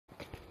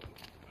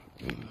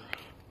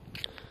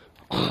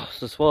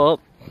So Swap,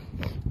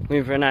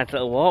 moving for a nice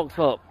little walk,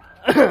 Swap.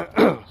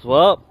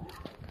 Swap.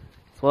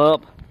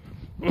 Swap.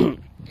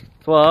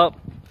 Swap.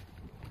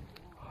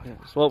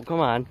 Swap, come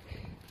on.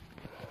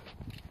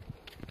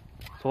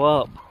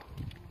 Swap.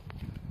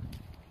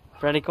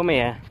 Freddy, come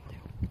here.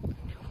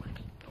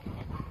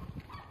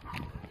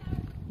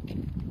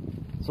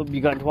 So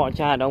you got to watch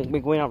out, don't be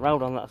going up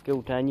road on that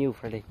school turn you,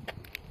 Freddy.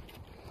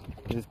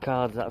 There's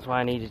cards, that's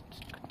why I needed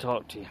to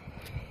talk to you.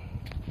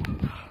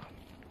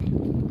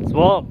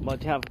 Swap,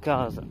 watch out for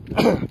cars.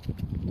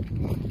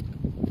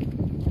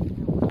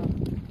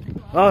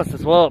 Oh, it's a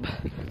Swap.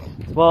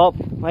 Swap,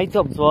 wait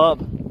up, Swap.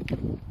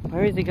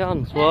 Where is he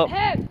gone, Swap?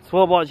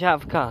 Swap, watch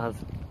out for cars.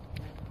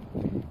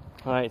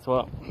 Alright,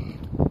 Swap.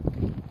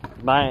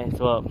 Bye,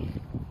 Swap.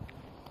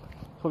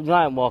 What do you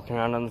like walking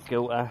around on the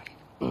scooter?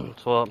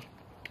 Swap.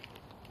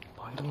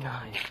 Boy, do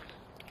nice.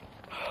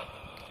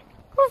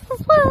 What's the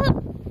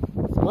Swap?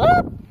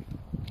 Swap?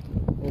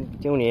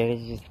 Junior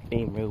is just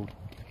being rude.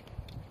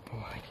 Oh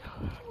my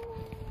god.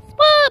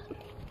 Swap!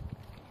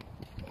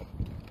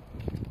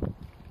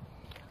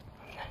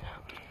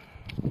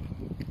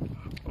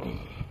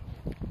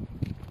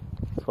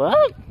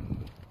 Swap?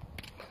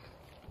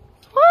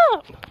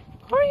 Swap!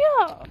 Hurry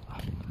up!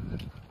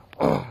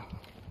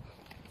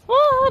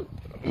 Swap!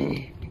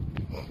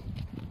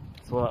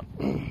 Swap.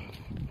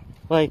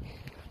 Like,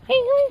 hey,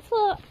 who's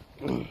Swap?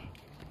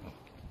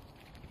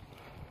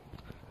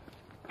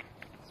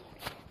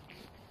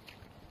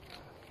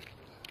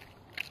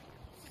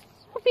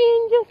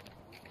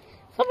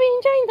 Stop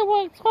enjoying the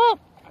work, Swap!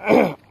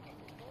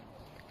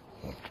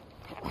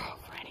 Oh,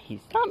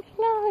 Freddy, stop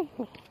ignoring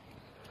me.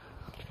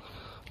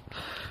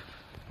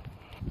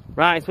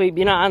 Right, Sweep,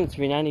 you're not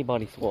answering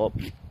anybody, Swap.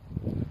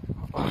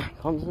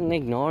 Constantly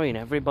ignoring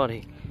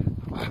everybody.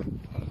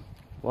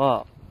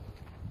 What?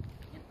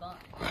 You've got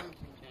to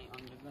concentrate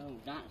on the road,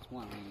 that's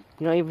why.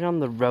 You're not even on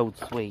the road,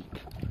 Sweep.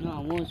 No, I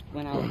was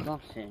when I was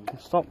bossing.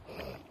 Stop.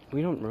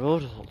 We don't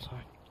road all the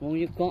time. Well,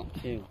 you've got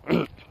to.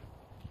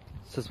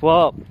 So,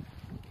 Swap,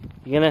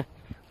 you're gonna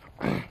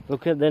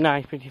look at the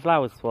nice pretty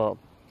flowers, Swap.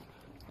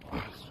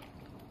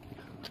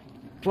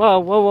 Whoa,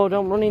 whoa, whoa,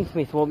 don't run into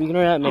me, Swap, you're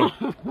gonna hurt me.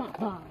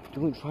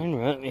 Don't try and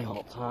hurt me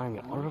all the time,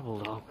 you horrible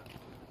dog.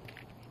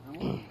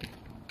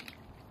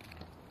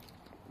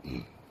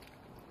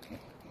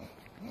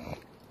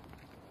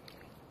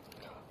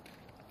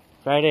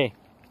 Freddy,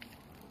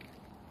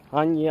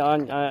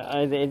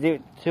 is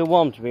it too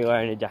warm to be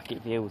wearing a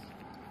jacket for you?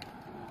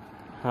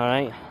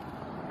 Alright.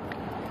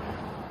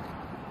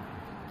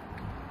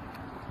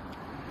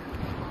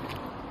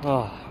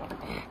 Oh.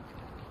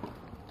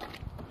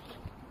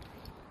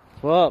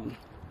 Swap.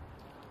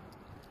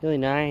 Really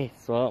nice,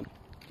 Swap.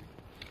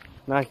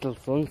 Nice little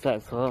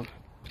sunset, Swap.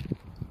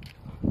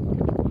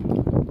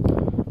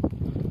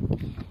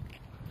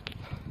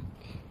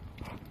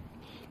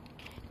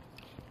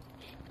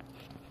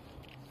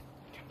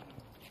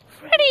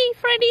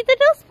 Freddy the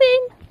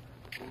dustbin!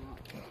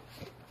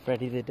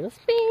 Freddy the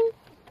dustbin!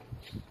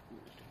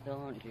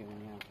 Don't,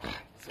 Junior.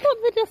 Swap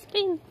the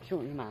dustbin!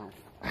 Shut your mouth.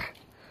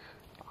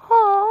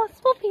 Oh,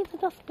 Swappy the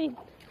dustbin!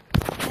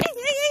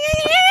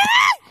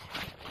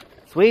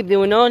 Sweep, there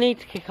were no need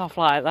to kick off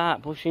like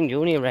that, pushing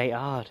Junior right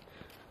hard.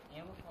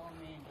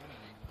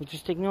 Well,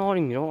 just ignore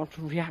him, you don't have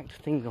to react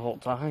to things the whole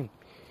time.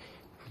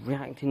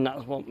 Reacting,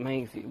 that's what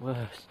makes it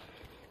worse.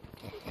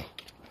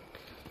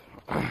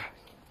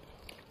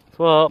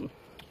 Swap.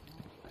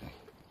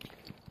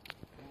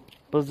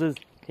 Buzzer's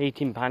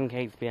eating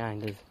pancakes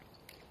behind us.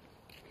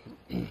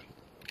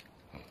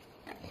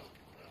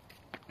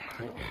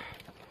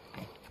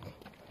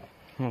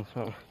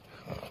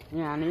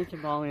 Yeah, I need to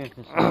borrow you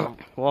for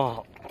something.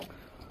 What?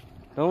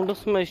 Don't do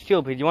something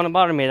stupid. You want to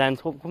borrow me then?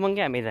 So come and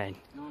get me then.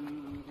 No,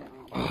 you get it.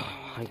 Oh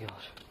my god.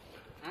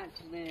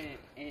 Actually,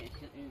 it's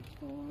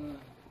for...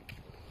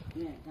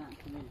 Yeah,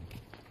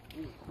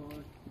 it's for...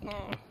 No,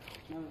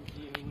 it's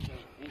you.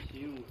 It's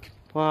you.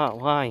 What?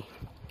 Why?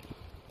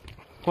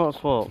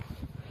 What's what?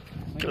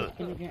 We're just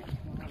gonna get...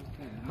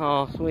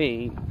 Oh,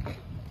 sweet.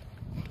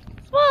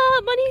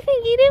 Swap, what do you think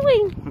you're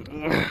doing?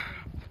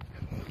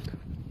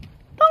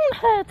 Don't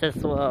hurt us,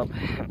 Swap.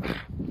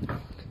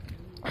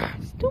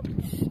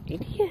 Stupid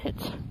idiot.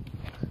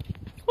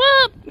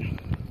 Swap!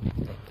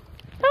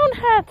 Don't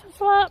hurt us,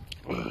 Swap.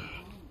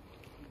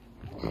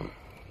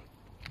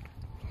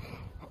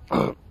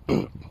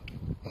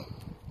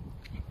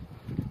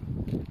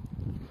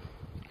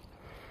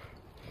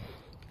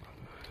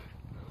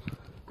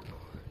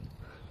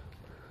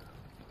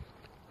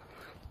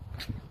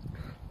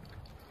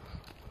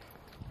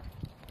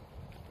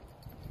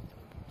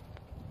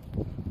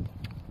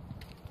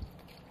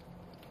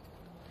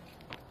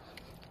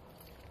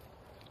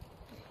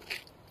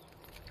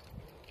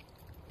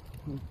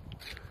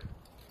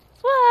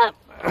 Swap!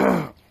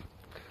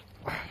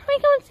 Let me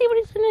go and see what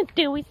he's gonna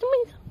do. He's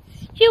doing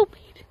something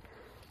stupid.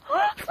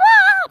 Swap!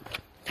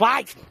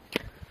 Swipe!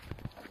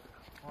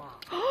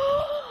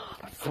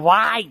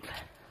 Swipe!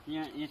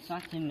 Yeah, you're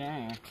stuck in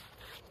there.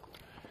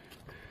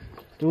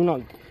 Do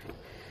not.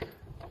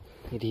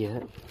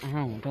 Idiot.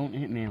 Ow, don't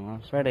hit me,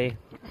 Ross. Ready?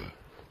 Can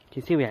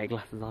you see we had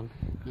glasses on?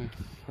 Yes.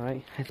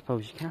 Right, I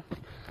suppose you can.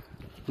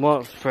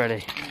 What's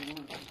Freddy?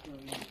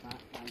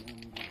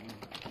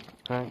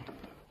 Right.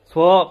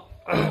 Swap!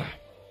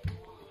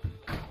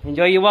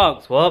 Enjoy your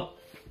walk, Swap.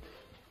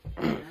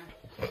 What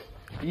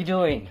are you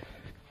doing?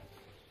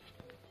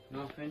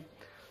 Nothing.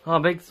 Oh,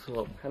 big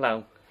Swap.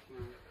 Hello.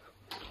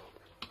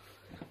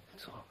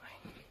 Swap.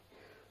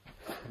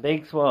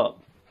 Big Swap.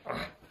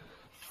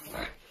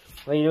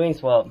 What are you doing,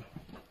 Swap?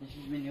 This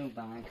is my new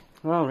bag.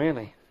 Oh,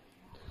 really?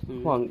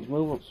 Come on,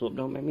 move up, Swap.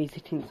 Don't make me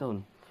sit in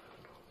sun.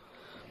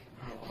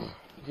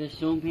 There's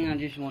something I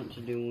just want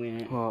to do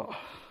with it. What?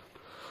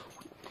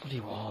 Bloody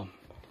warm.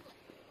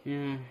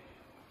 Yeah.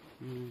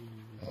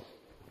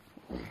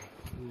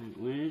 Right,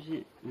 where is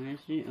it? Where's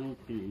the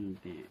opening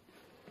bit?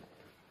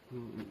 Oh,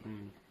 the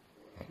bag.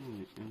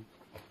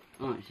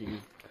 Oh, it's in.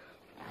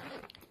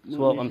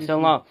 Swap, I'm still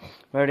not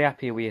very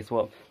happy with you,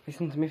 Swap.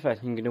 Listen to me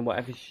first, and you can do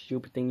whatever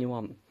stupid thing you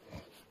want.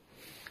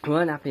 I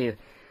weren't happy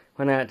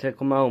when I had to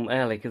come home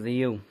early because of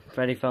you.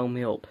 Freddy phoned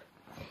me up.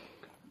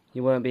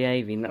 You weren't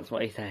behaving, that's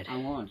what he said. I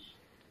was.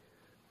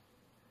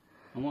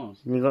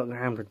 And you got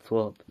grounded,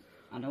 Swap.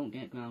 I don't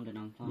get grounded,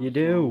 I'm fast. You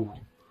do.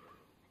 forward.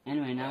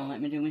 Anyway, now let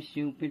me do my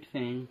stupid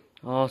thing.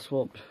 Oh,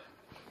 Swap.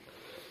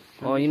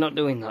 Oh, you're not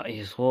doing that, are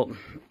you, Swap?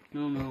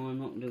 No, I'm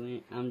not doing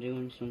it. I'm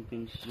doing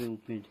something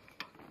stupid.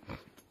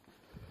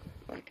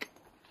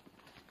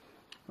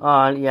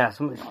 Oh, yeah,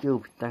 something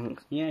stupid,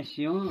 thanks. Yes,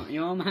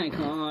 you're my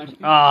god.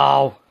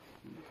 Oh!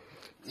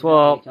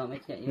 Swap. Do you want me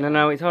to get you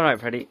No, it's alright,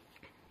 Freddy.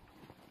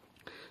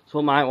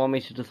 Swap might want me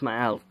to do something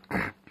else.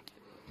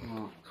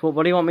 What? Swap,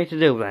 what do you want me to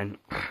do then?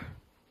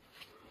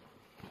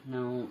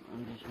 No,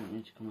 I'm just wanting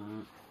you to come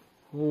out.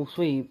 Oh,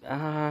 sweet.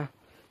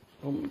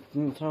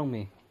 Don't throw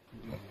me.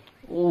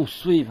 Oh,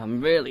 sweet.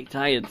 I'm really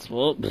tired,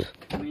 Swap.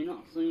 Are you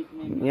not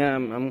sleeping? Yeah, I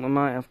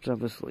might have to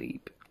have a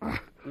sleep.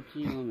 What do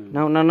you want?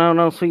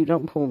 No, Sweet.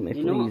 Don't pull me,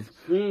 You're not please.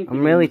 sleeping.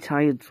 I'm really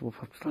tired, Swap.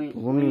 I've Wait, slept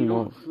you're running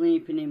not up.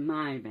 sleeping in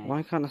my bed.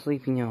 Why can't I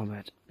sleep in your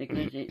bed?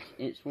 Because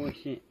it's for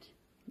shit.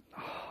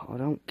 Oh, I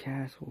don't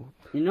care, Swap.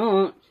 You're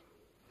not.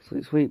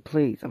 Sweet,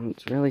 please. I'm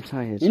really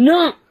tired. You're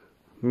not.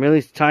 I'm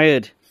really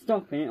tired.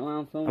 Stop it or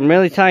I'll phone. I'm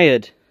really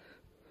tired.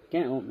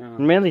 Get up now.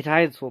 I'm really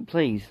tired, Swap.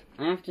 Please.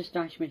 I have to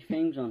stash my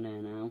things on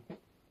there now.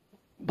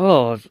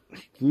 Boss,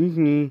 excuse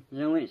me.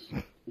 So it's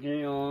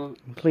your...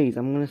 Please,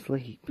 I'm gonna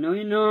sleep. No,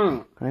 you're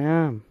not. I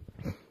am.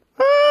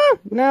 Ah,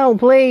 no,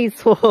 please,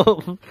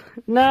 Swap.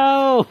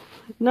 No,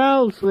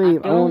 Sweet.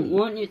 I don't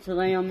want you to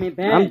lay on my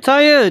bed. I'm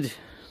tired.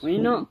 Well,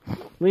 you're not.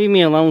 Leave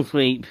me alone,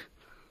 Sweet.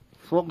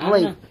 Swap,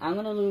 please. I'm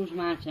gonna lose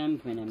my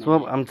temper in a minute.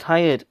 Swap, I'm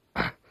tired.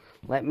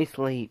 Let me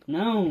sleep.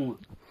 No.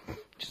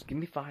 Just give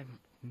me 5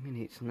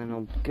 minutes and then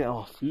I'll get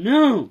off.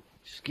 No.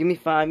 Just give me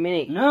 5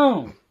 minutes.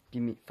 No.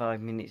 Give me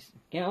 5 minutes.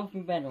 Get off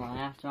your bed while I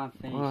have to have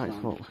face Alright,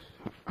 on. Swap.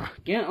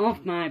 Get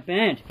off my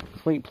bed.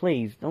 Sweet,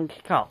 please, don't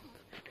kick off.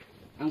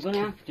 I'm gonna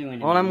have to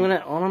in a All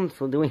minute. I'm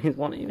still doing is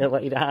wanting you to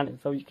lay down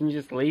so you can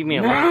just leave me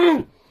alone.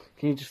 No.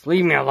 Can you just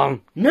leave me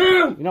alone?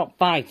 No. You're not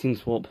fighting,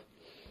 Swap.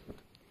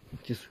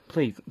 Just,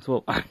 please,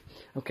 Swap.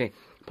 Okay,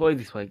 put it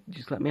this way.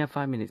 Just let me have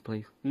 5 minutes,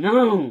 please.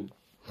 No.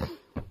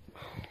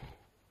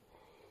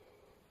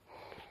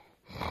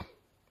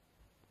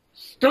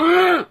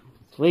 Stop.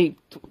 Sleep.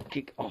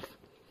 Kick off.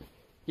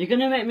 You're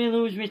gonna make me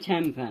lose my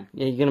temper.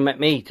 Yeah, you're gonna make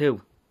me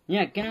too.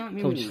 Yeah, get out of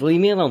me. So just leave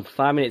me alone for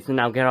 5 minutes and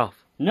now get off.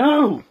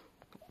 No.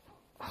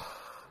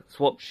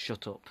 Swap,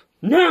 shut up.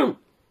 No.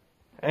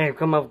 Hey,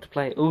 come over to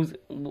play.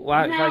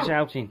 Why is that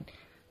shouting?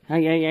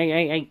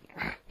 Hey.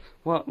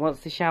 What's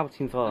the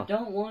shouting I for?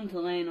 don't want to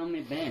lay on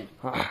my bed.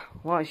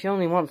 What, she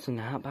only wants a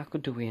nap. I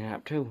could do with a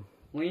nap too.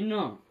 Well, you're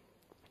not.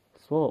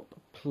 Swap,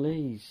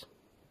 please.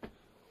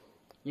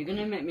 You're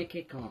gonna make me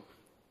kick off.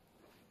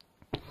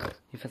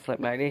 If I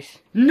slept like this.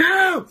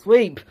 No!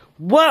 Sleep!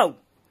 Whoa!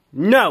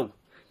 No!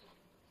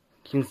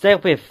 You can stay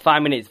up here for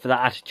 5 minutes for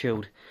that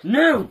attitude.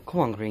 No!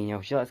 Come on, Green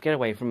Yoshi, let's get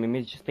away from him.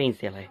 He's just being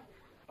silly.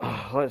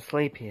 Oh, let's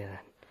sleep here then.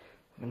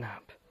 Have a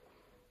nap.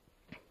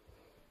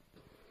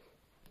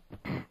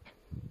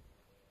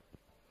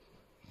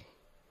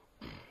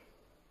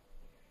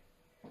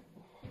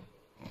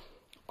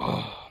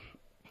 Oh,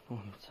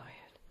 I'm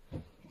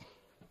tired.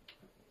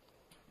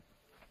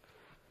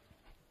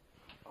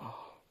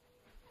 Oh.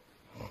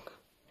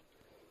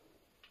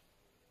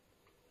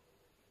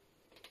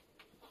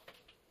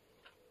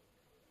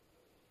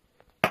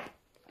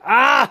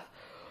 Ah!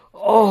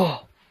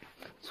 Oh!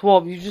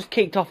 Swap, you just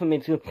kicked off at me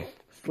to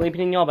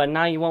sleeping in your bed.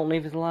 Now you won't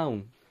leave us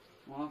alone.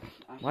 What?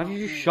 Why have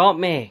you just shot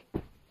me?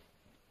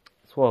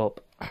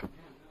 Swap.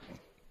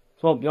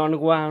 Swap, you want to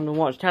go out and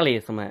watch telly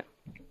or something?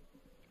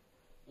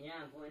 Yeah,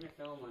 I'm going to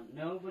film on.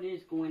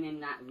 Nobody's going in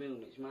that room.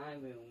 It's my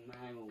room,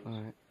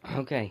 Alright.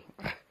 Okay.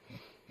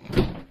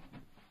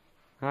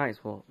 Alright,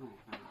 Swap.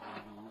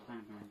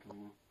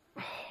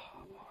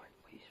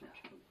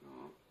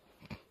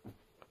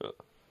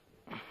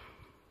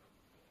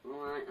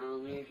 Alright, I'll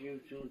leave you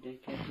two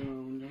dickheads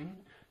alone then.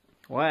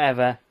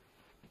 Whatever.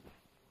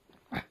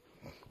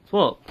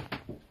 Swap.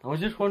 I was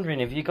just wondering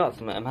if you got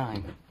something of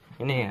mine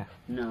in here.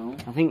 No.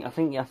 I think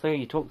I saw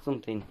you took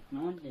something.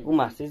 No one did. Oh,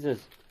 my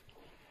scissors.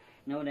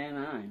 No, they're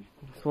mine.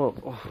 Swap.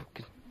 Oh,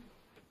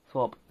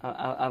 Swap.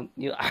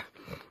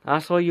 I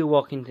saw you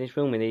walk into this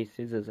room with these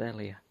scissors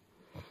earlier.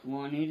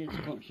 Well, I needed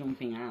to cut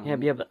something out.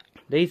 Yeah, but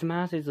these are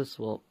my scissors,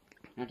 Swap.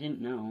 I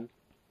didn't know.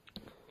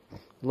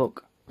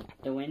 Look.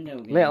 The window.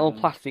 Little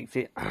plastic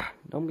scissors.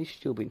 Don't be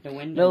stupid. The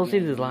window. Little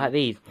scissors like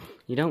these,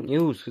 you don't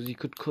use because you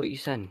could cut your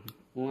son.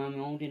 Well,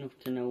 I'm old enough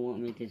to know what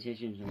my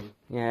decisions are.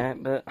 Yeah,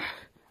 but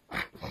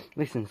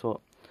listen,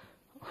 Swap.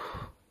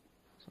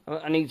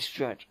 I need to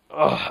stretch.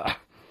 Oh.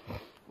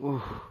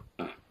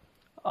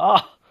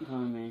 Oh.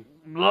 Come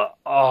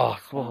Oh,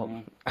 Swap.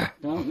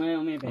 Don't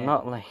nail me, babe. I'm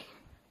not like.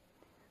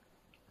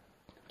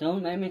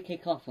 Don't let me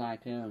kick off like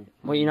early.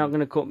 Well, you're not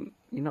gonna cut.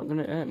 You're not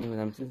gonna hurt me with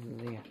them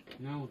scissors, are you?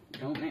 No,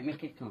 don't make me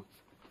kick off.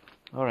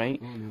 All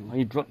right. Oh, no. Oh,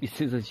 you drop your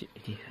scissors, you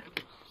idiot.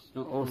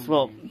 Stop Oh, calling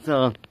Swap. me.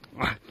 So,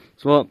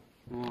 Swap.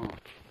 What?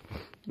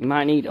 You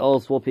might need all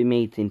swapping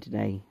meeting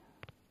today.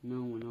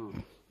 No, we're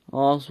not.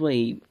 Oh,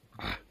 sweet.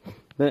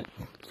 But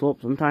Swap,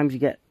 sometimes you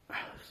get. Oh,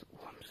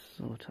 I'm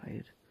so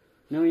tired.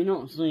 No, you're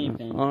not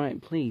sleeping. All right,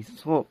 please,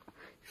 Swap.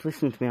 Just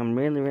listen to me. I'm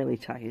really, really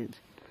tired.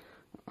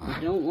 I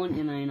don't want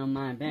you laying on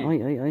my bed.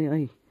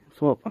 Oi.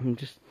 Swap.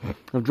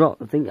 I've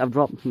dropped. I think I've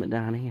dropped something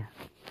down here.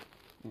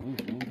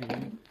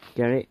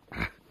 Get it?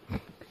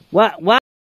 What?